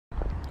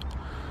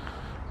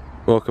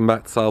Welcome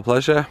back to Style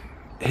Pleasure.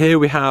 Here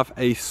we have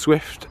a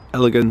Swift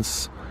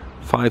Elegance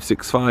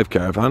 565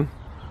 caravan,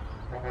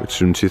 which is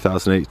from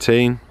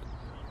 2018.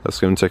 Let's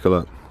go and take a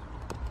look.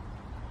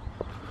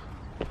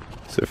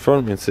 So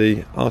front we can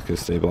see Arco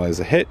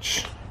stabilizer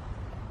hitch.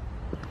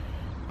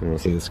 And we'll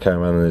see this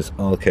caravan is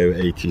Arco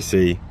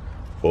ATC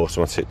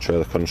automatic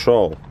trailer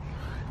control.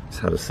 It's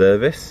had a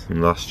service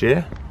from last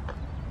year.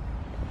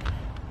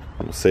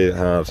 We'll see it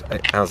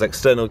has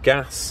external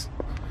gas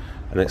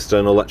and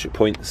external electric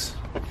points.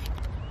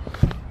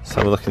 Let's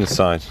have a look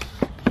inside.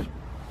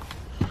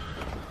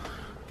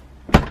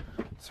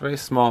 It's a very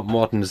smart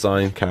modern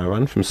design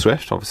caravan from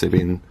Swift, obviously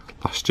being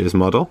last year's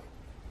model.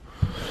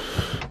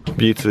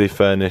 Beautifully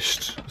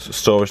furnished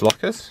storage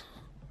lockers.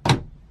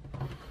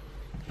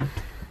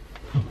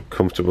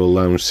 Comfortable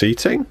lounge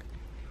seating,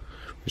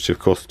 which of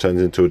course turns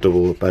into a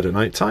double bed at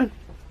night time.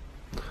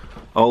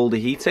 Older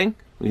heating,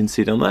 we can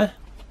see down there.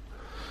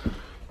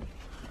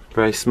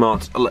 Very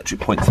smart electric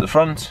point to the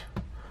front.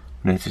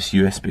 Notice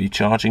USB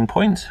charging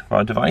point for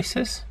our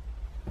devices.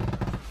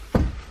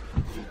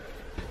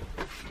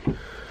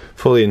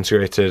 Fully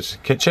integrated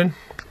kitchen.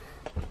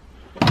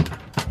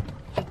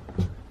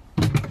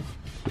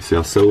 You see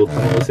our solar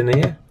panels in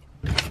here.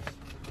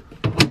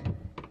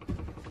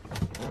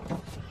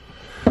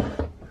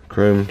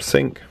 Chrome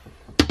sink.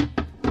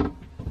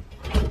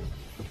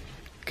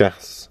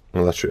 Gas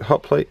and electric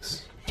hot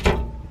plates.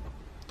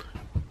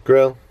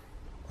 Grill,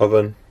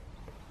 oven.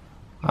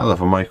 I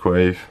love a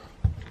microwave.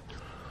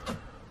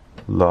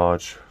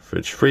 Large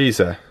fridge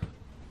freezer.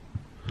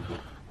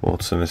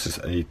 Also, this is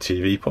a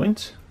TV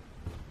point.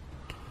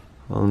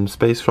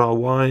 Space for our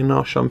wine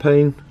or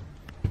champagne.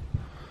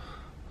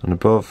 And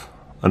above,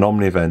 an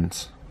Omni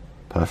vent.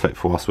 Perfect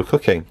for whilst we're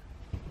cooking.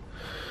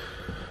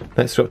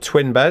 Next we've got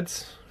twin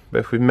beds,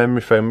 both with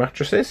memory foam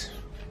mattresses.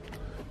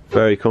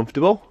 Very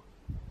comfortable.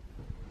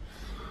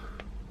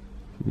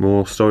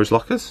 More storage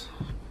lockers.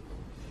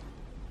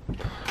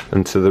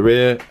 And to the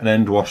rear, an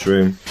end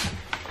washroom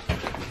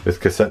with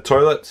cassette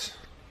toilets,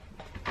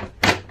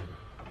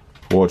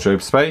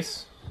 wardrobe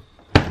space,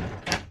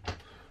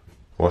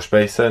 wash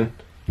basin,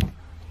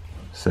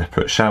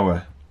 separate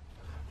shower.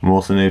 And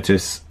also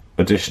notice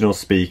additional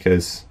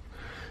speakers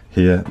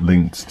here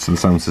linked to the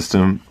sound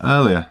system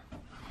earlier.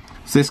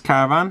 So this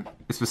caravan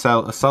is for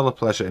sale at Style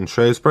Pleasure in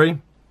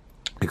Shrewsbury.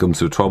 It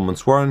comes with a 12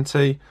 months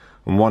warranty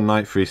and 1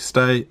 night free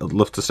stay. I'd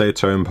love to stay at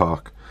Towing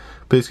Park.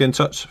 Please get in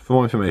touch for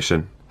more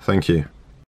information. Thank you.